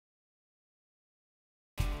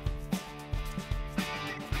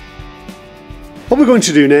What we're going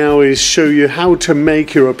to do now is show you how to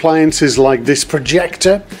make your appliances like this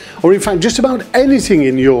projector, or in fact just about anything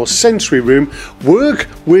in your sensory room, work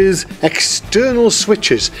with external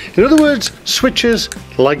switches. In other words, switches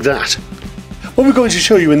like that. What we're going to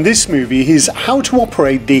show you in this movie is how to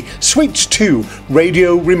operate the Switch2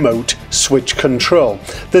 radio remote switch control.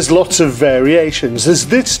 There's lots of variations. There's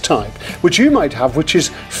this type, which you might have, which is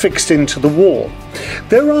fixed into the wall.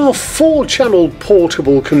 There are 4-channel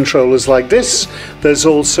portable controllers like this. There's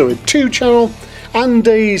also a 2-channel and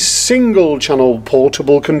a single-channel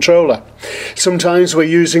portable controller. Sometimes we're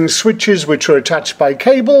using switches which are attached by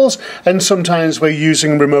cables, and sometimes we're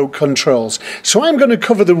using remote controls. So I'm going to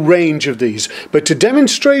cover the range of these, but to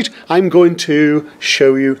demonstrate, I'm going to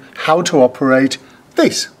show you how to operate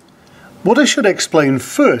this. What I should explain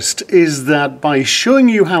first is that by showing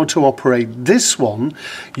you how to operate this one,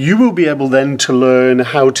 you will be able then to learn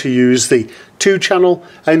how to use the 2-channel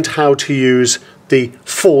and how to use the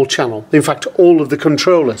 4-channel, in fact all of the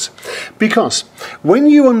controllers. Because when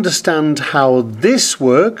you understand how this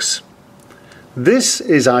works, this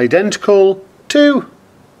is identical to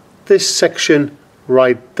this section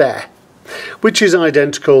right there, which is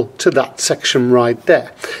identical to that section right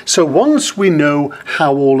there. So once we know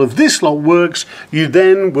how all of this lot works, you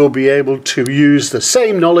then will be able to use the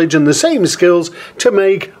same knowledge and the same skills to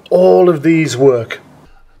make all of these work.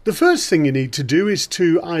 The first thing you need to do is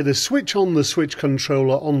to either switch on the switch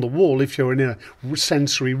controller on the wall if you're in a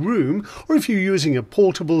sensory room, or if you're using a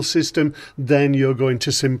portable system, then you're going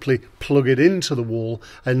to simply plug it into the wall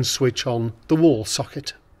and switch on the wall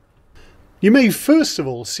socket. You may first of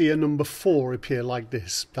all see a number 4 appear like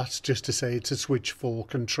this. That's just to say it's a switch 4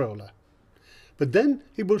 controller. But then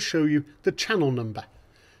it will show you the channel number.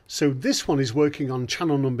 So this one is working on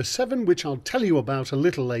channel number 7, which I'll tell you about a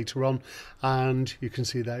little later on, and you can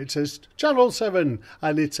see there it says channel 7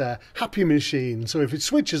 and it's a happy machine. So if it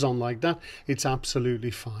switches on like that, it's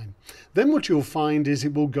absolutely fine. Then what you'll find is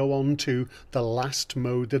it will go on to the last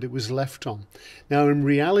mode that it was left on. Now in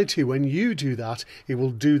reality, when you do that, it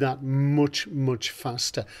will do that much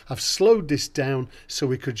faster. I've slowed this down so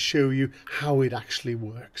we could show you how it actually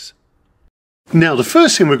works. Now the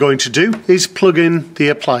first thing we're going to do is plug in the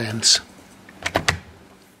appliance.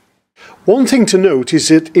 One thing to note is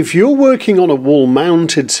that if you're working on a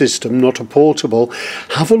wall-mounted system, not a portable,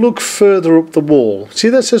 have a look further up the wall. See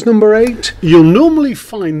that says number 8? You'll normally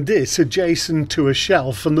find this adjacent to a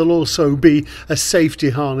shelf, and there'll also be a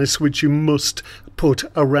safety harness which you must put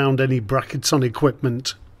around any brackets on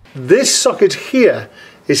equipment. This socket here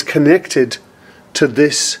is connected to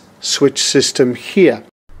this switch system here.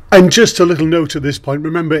 And just a little note at this point,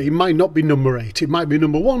 remember it might not be number 8, it might be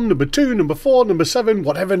number 1, number 2, number 4, number 7,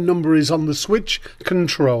 whatever number is on the switch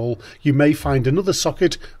control. You may find another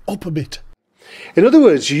socket up a bit. In other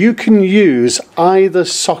words, you can use either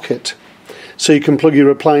socket. So you can plug your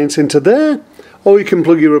appliance into there, or you can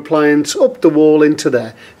plug your appliance up the wall into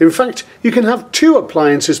there. In fact, you can have 2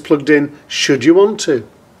 appliances plugged in should you want to.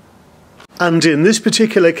 And in this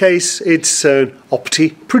particular case, it's an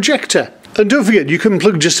Opti projector. And don't forget, you can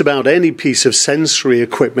plug just about any piece of sensory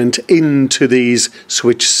equipment into these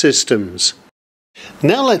switch systems.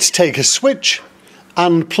 Now let's take a switch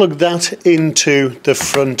and plug that into the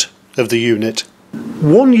front of the unit.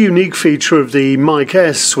 One unique feature of the Mic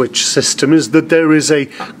Air switch system is that there is a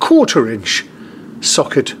 1/4 inch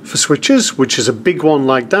socket for switches, which is a big one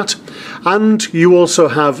like that, and you also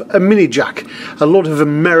have a mini jack. A lot of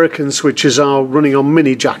American switches are running on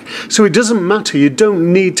mini jack, so it doesn't matter, you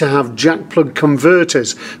don't need to have jack plug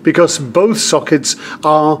converters because both sockets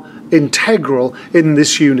are integral in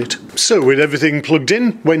this unit. So with everything plugged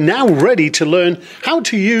in, we're now ready to learn how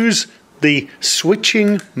to use the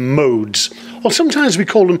switching modes, or sometimes we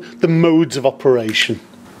call them the modes of operation.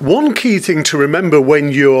 One key thing to remember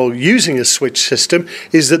when you're using a switch system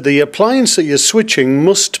is that the appliance that you're switching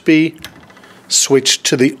must be switched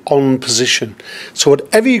to the on position. So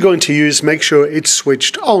whatever you're going to use, make sure it's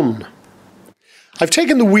switched on. I've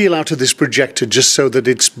taken the wheel out of this projector just so that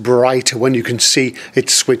it's brighter when you can see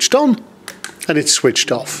it's switched on and it's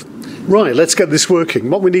switched off. Right, let's get this working.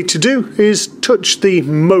 What we need to do is touch the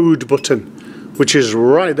mode button, which is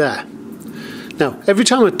right there. Now, every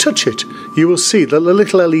time I touch it, you will see that the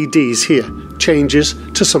little LEDs here changes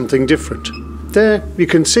to something different. There, you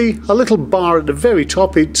can see a little bar at the very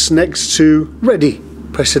top. It's next to ready.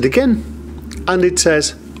 Press it again, and it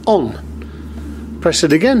says on. Press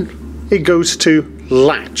it again, it goes to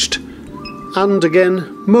latched. And again,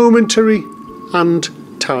 momentary and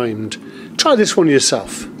timed. Try this one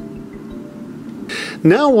yourself.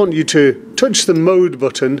 Now I want you to touch the mode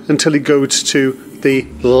button until it goes to the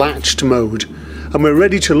latched mode. And we're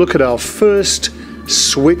ready to look at our first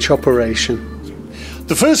switch operation.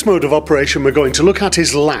 The first mode of operation we're going to look at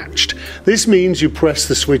is latched. This means you press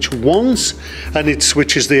the switch once and it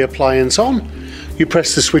switches the appliance on. You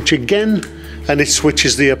press the switch again and it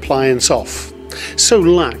switches the appliance off. So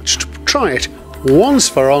latched, try it. Once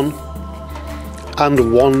for on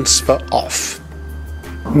and once for off.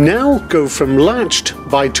 Now go from latched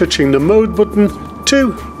by touching the mode button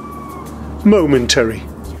to momentary.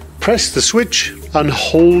 Press the switch and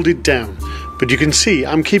hold it down. But you can see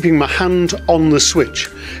I'm keeping my hand on the switch.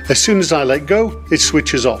 As soon as I let go, it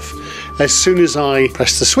switches off. As soon as I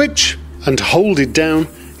press the switch and hold it down,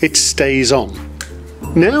 it stays on.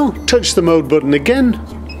 Now touch the mode button again,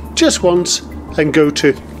 just once, and go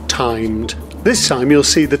to timed. This time you'll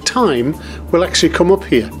see the time will actually come up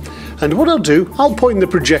here. And what I'll do, I'll point the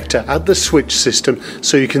projector at the switch system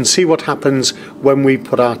so you can see what happens when we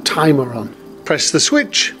put our timer on. Press the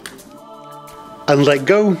switch and let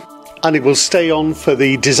go, and it will stay on for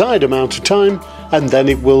the desired amount of time, and then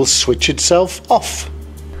it will switch itself off.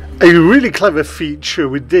 A really clever feature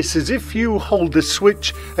with this is if you hold the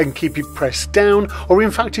switch and keep it pressed down, or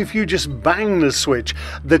in fact if you just bang the switch,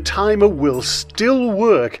 the timer will still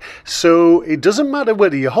work. So it doesn't matter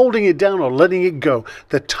whether you're holding it down or letting it go,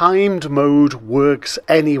 the timed mode works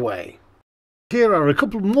anyway. Here are a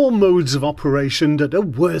couple more modes of operation that are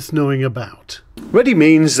worth knowing about. Ready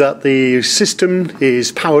means that the system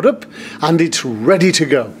is powered up and it's ready to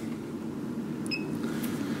go.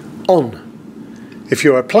 On. If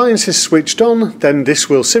your appliance is switched on, then this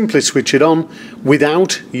will simply switch it on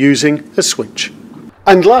without using a switch.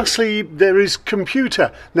 And lastly, there is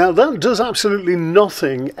computer. Now that does absolutely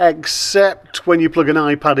nothing except when you plug an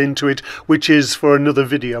iPad into it, which is for another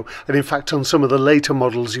video. And in fact, on some of the later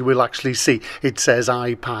models, you will actually see it says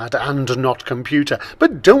iPad and not computer.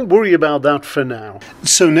 But don't worry about that for now.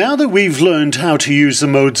 So now that we've learned how to use the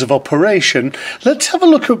modes of operation, let's have a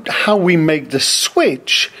look at how we make the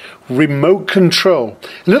switch remote control.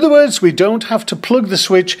 In other words, we don't have to plug the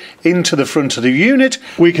switch into the front of the unit.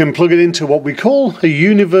 We can plug it into what we call a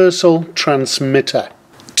universal transmitter.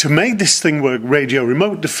 To make this thing work radio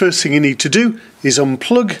remote, the first thing you need to do is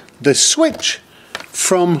unplug the switch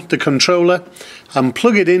from the controller and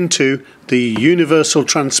plug it into the universal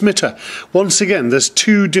transmitter. Once again, there's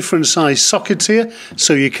two different size sockets here,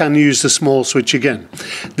 so you can use the small switch again.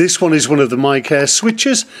 This one is one of the MicAir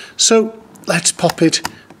switches, so let's pop it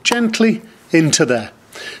gently into there.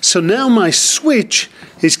 So now my switch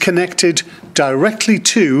is connected directly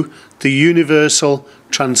to the universal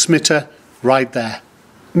transmitter right there.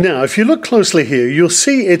 Now if you look closely here, you'll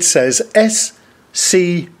see it says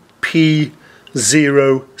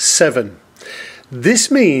SCP-07. This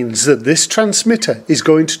means that this transmitter is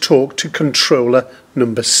going to talk to controller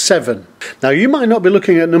number 7. Now you might not be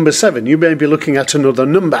looking at number 7, you may be looking at another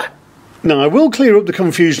number. Now I will clear up the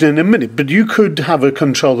confusion in a minute, but you could have a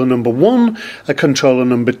controller number 1, a controller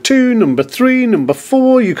number 2, number 3, number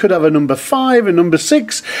 4, you could have a number 5, a number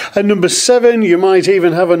 6, a number 7, you might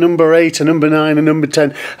even have a number 8, a number 9, a number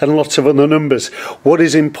 10, and lots of other numbers. What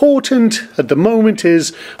is important at the moment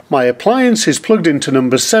is my appliance is plugged into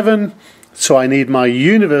number 7, so I need my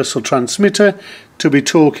universal transmitter to be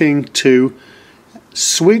talking to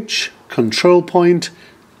switch control point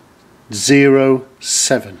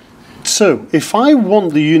 07. So if I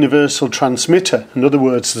want the universal transmitter, in other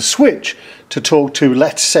words the switch, to talk to,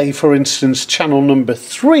 let's say for instance, channel number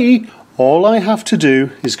 3, all I have to do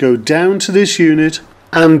is go down to this unit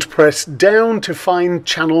and press down to find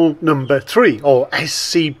channel number 3, or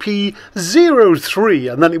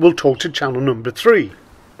SCP-03, and then it will talk to channel number 3.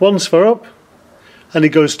 Once for up, and it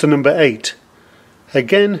goes to number 8.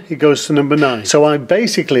 Again, it goes to number 9. So I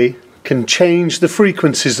basically can change the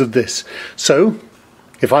frequencies of this. So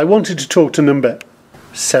if I wanted to talk to number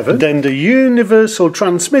 7, then the universal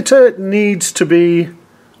transmitter needs to be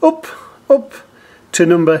up to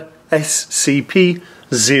number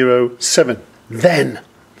SCP-07. Then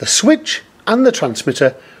the switch and the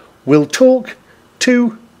transmitter will talk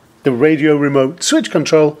to the radio remote switch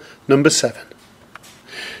control number 7.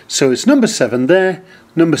 So it's number 7 there,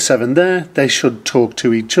 number 7 there, they should talk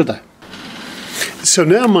to each other. So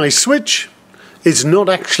now my switch is not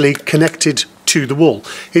actually connected to the wall.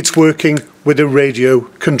 It's working with a radio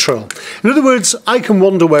control. In other words, I can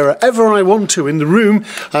wander wherever I want to in the room,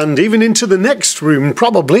 and even into the next room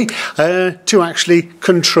probably, to actually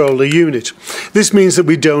control a unit. This means that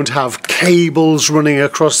we don't have cables running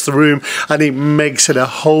across the room, and it makes it a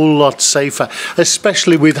whole lot safer,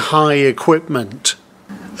 especially with high equipment.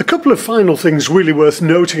 A couple of final things really worth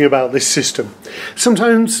noting about this system.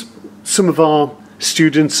 Sometimes some of our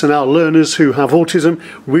students and our learners who have autism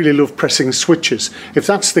really love pressing switches. If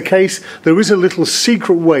that's the case, there is a little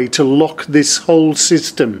secret way to lock this whole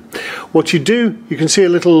system. What you do, you can see a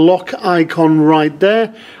little lock icon right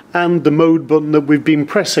there and the mode button that we've been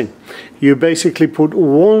pressing. You basically put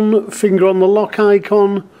one finger on the lock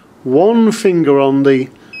icon, one finger on the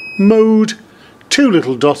mode, two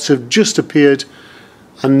little dots have just appeared,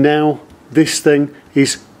 and now this thing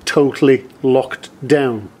is totally locked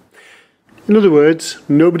down. In other words,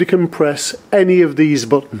 nobody can press any of these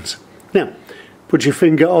buttons. Now, put your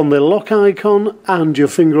finger on the lock icon and your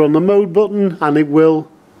finger on the mode button and it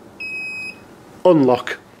will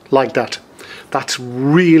unlock like that. That's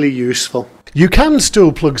really useful. You can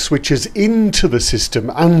still plug switches into the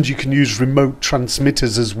system and you can use remote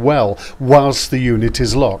transmitters as well whilst the unit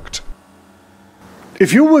is locked.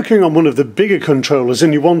 If you're working on one of the bigger controllers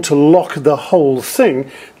and you want to lock the whole thing,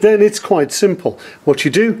 then it's quite simple. What you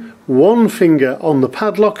do, one finger on the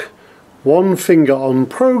padlock, one finger on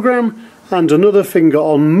program and another finger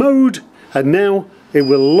on mode, and now it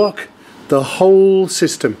will lock the whole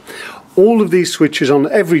system. All of these switches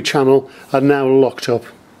on every channel are now locked up.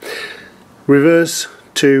 Reverse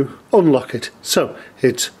to unlock it. So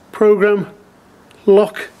it's program,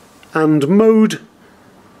 lock and mode,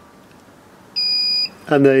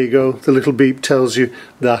 and there you go, the little beep tells you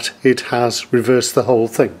that it has reversed the whole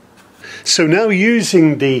thing. So now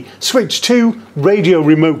using the Switch2 radio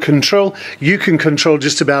remote control, you can control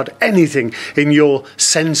just about anything in your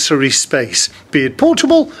sensory space, be it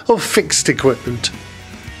portable or fixed equipment.